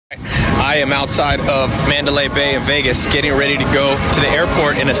I am outside of Mandalay Bay in Vegas, getting ready to go to the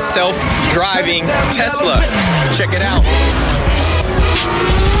airport in a self-driving Tesla. Check it out.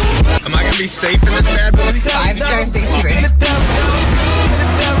 Am I gonna be safe in this bad boy? 5-star safety rating. On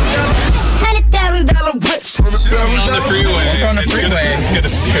the freeway. It's on the freeway.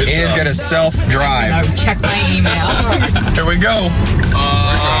 It is gonna self-drive. Check my email. Here we go.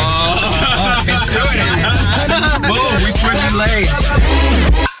 It's doing it. Whoa, we switching lanes.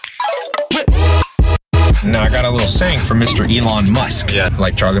 Now I got a little saying from Mr. Elon Musk. Yeah.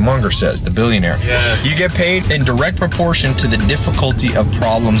 Like Charlie Munger says, the billionaire. Yes. You get paid in direct proportion to the difficulty of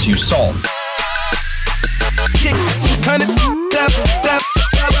problems you solve.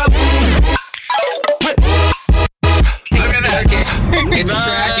 It's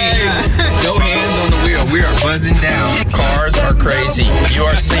tracking. No hands on the wheel. We are buzzing down. Cars are crazy. You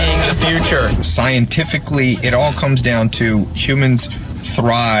are seeing the future. Scientifically, it all comes down to humans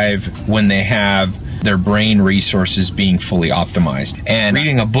thrive when they have their brain resources being fully optimized. And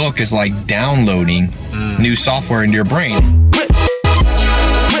reading a book is like downloading new software into your brain.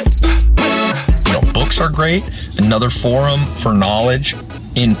 You know, books are great. Another forum for knowledge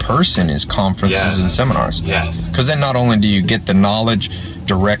in person is conferences and seminars. Yes. Because then not only do you get the knowledge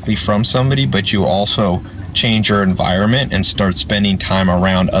directly from somebody, but you also change your environment and start spending time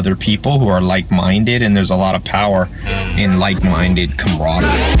around other people who are like-minded, and there's a lot of power in like-minded camaraderie.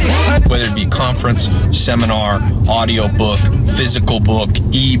 Whether it be conference, seminar, audio book, physical book,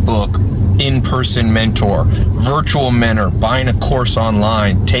 e-book, in-person mentor, virtual mentor, buying a course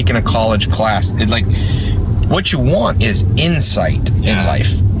online, taking a college class. What you want is insight in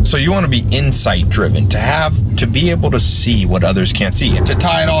life. So you want to be insight driven, to be able to see what others can't see. And to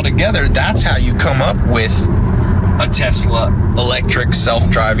tie it all together, that's how you come up with a Tesla electric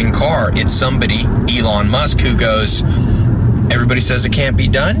self-driving car. It's somebody, Elon Musk, who goes, everybody says it can't be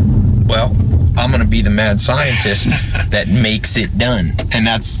done. Well, I'm going to be the mad scientist that makes it done. And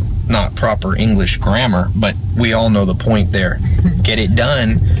that's not proper English grammar, but we all know the point there. Get it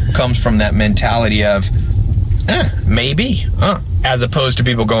done comes from that mentality of, maybe, as opposed to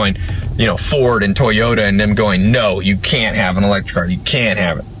people going, you know, Ford and Toyota and them going, no, you can't have an electric car. You can't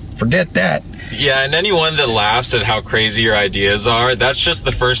have it. Forget that. Yeah, and anyone that laughs at how crazy your ideas are, that's just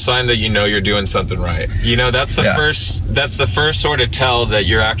the first sign that you know you're doing something right. You know, that's the first sort of tell that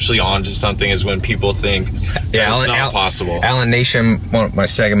you're actually onto something, is when people think it's not possible. Alan Nation, one of my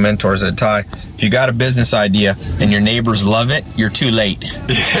second mentors at TIE, if you got a business idea and your neighbors love it, you're too late. Yeah,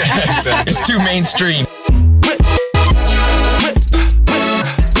 exactly. It's too mainstream.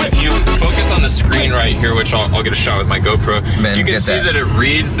 On the screen right here, which I'll get a shot with my GoPro, you can see that it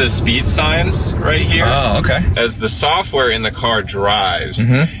reads the speed signs right here. Oh, okay. As the software in the car drives,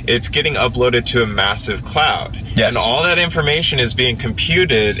 it's getting uploaded to a massive cloud. Yes. And all that information is being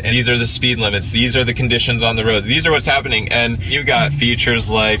computed, and these are the speed limits, these are the conditions on the roads, these are what's happening, and you got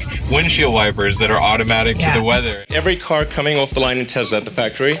features like windshield wipers that are automatic to the weather. Every car coming off the line in Tesla at the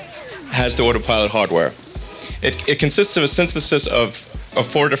factory has the autopilot hardware. It consists of a synthesis of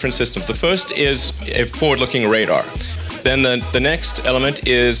 4 different systems. The first is a forward-looking radar. Then the next element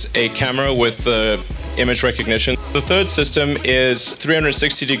is a camera with image recognition. The third system is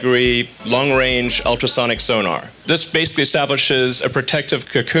 360-degree long-range ultrasonic sonar. This basically establishes a protective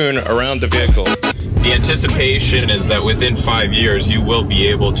cocoon around the vehicle. The anticipation is that within 5 years you will be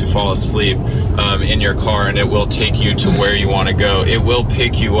able to fall asleep in your car, and it will take you to where you want to go. It will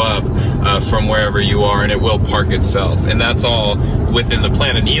pick you up from wherever you are, and it will park itself. And that's all within the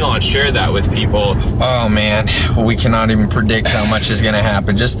plan. And Elon shared that with people. Oh man, we cannot even predict how much is going to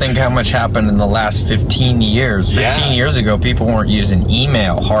happen. Just think how much happened in the last 15 years. 15 years ago, people weren't using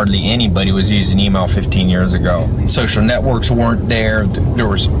email. Hardly anybody was using email 15 years ago. Social networks weren't there. There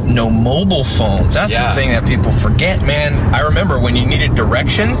was no mobile phones. That's the thing that people forget, man. I remember when you needed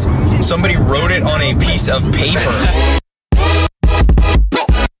directions, somebody wrote it on a piece of paper.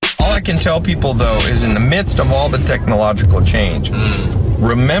 All I can tell people, though, is in the midst of all the technological change,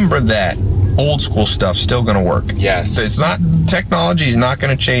 remember that old school stuff's still going to work. Yes. It's not, technology is not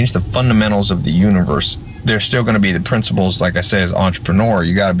going to change the fundamentals of the universe. There's still going to be the principles, like I say, as an entrepreneur.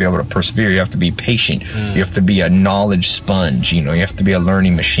 You got to be able to persevere. You have to be patient. You have to be a knowledge sponge. You know, you have to be a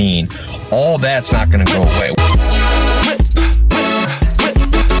learning machine. All that's not going to go away.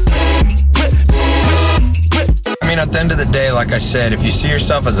 I mean, at the end of the day, like I said, if you see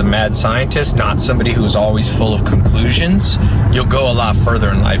yourself as a mad scientist, not somebody who's always full of conclusions, you'll go a lot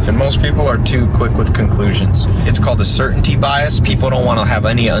further in life. And most people are too quick with conclusions. It's called a certainty bias. People don't want to have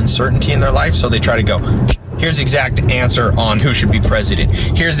any uncertainty in their life, so they try to go, here's the exact answer on who should be president.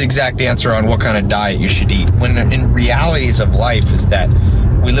 Here's the exact answer on what kind of diet you should eat. When in realities of life is that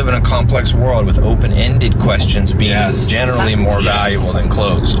we live in a complex world with open-ended questions being generally more valuable than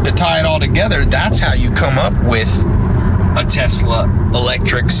closed. To tie it all together, that's how you come up with a Tesla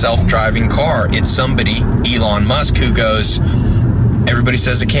electric self-driving car. It's somebody, Elon Musk, who goes, everybody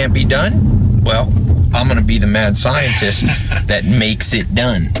says it can't be done. Well, I'm going to be the mad scientist that makes it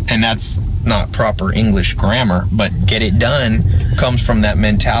done. And that's not proper English grammar, but get it done comes from that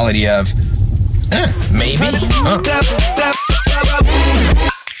mentality of, maybe.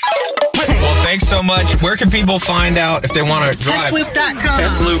 Well, thanks so much. Where can people find out if they want to drive? Testloop.com.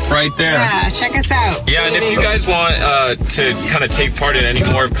 Testloop right there. Yeah, check us out. Yeah, and if you guys want to kind of take part in any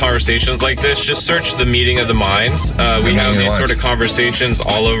more conversations like this, just search the Meeting of the Minds. We have these sort of conversations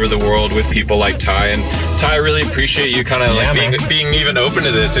all over the world with people like Ty. And Ty, I really appreciate you kind of being even open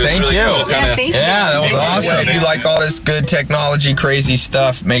to this. It was really cool. That was awesome. If you like all this good technology, crazy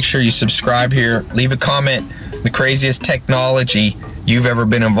stuff, make sure you subscribe here. Leave a comment. The craziest technology you've ever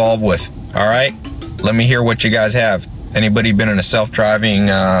been involved with. All right, let me hear what you guys have. Anybody been in a self-driving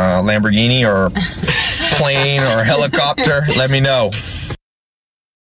Lamborghini or plane or helicopter? Let me know.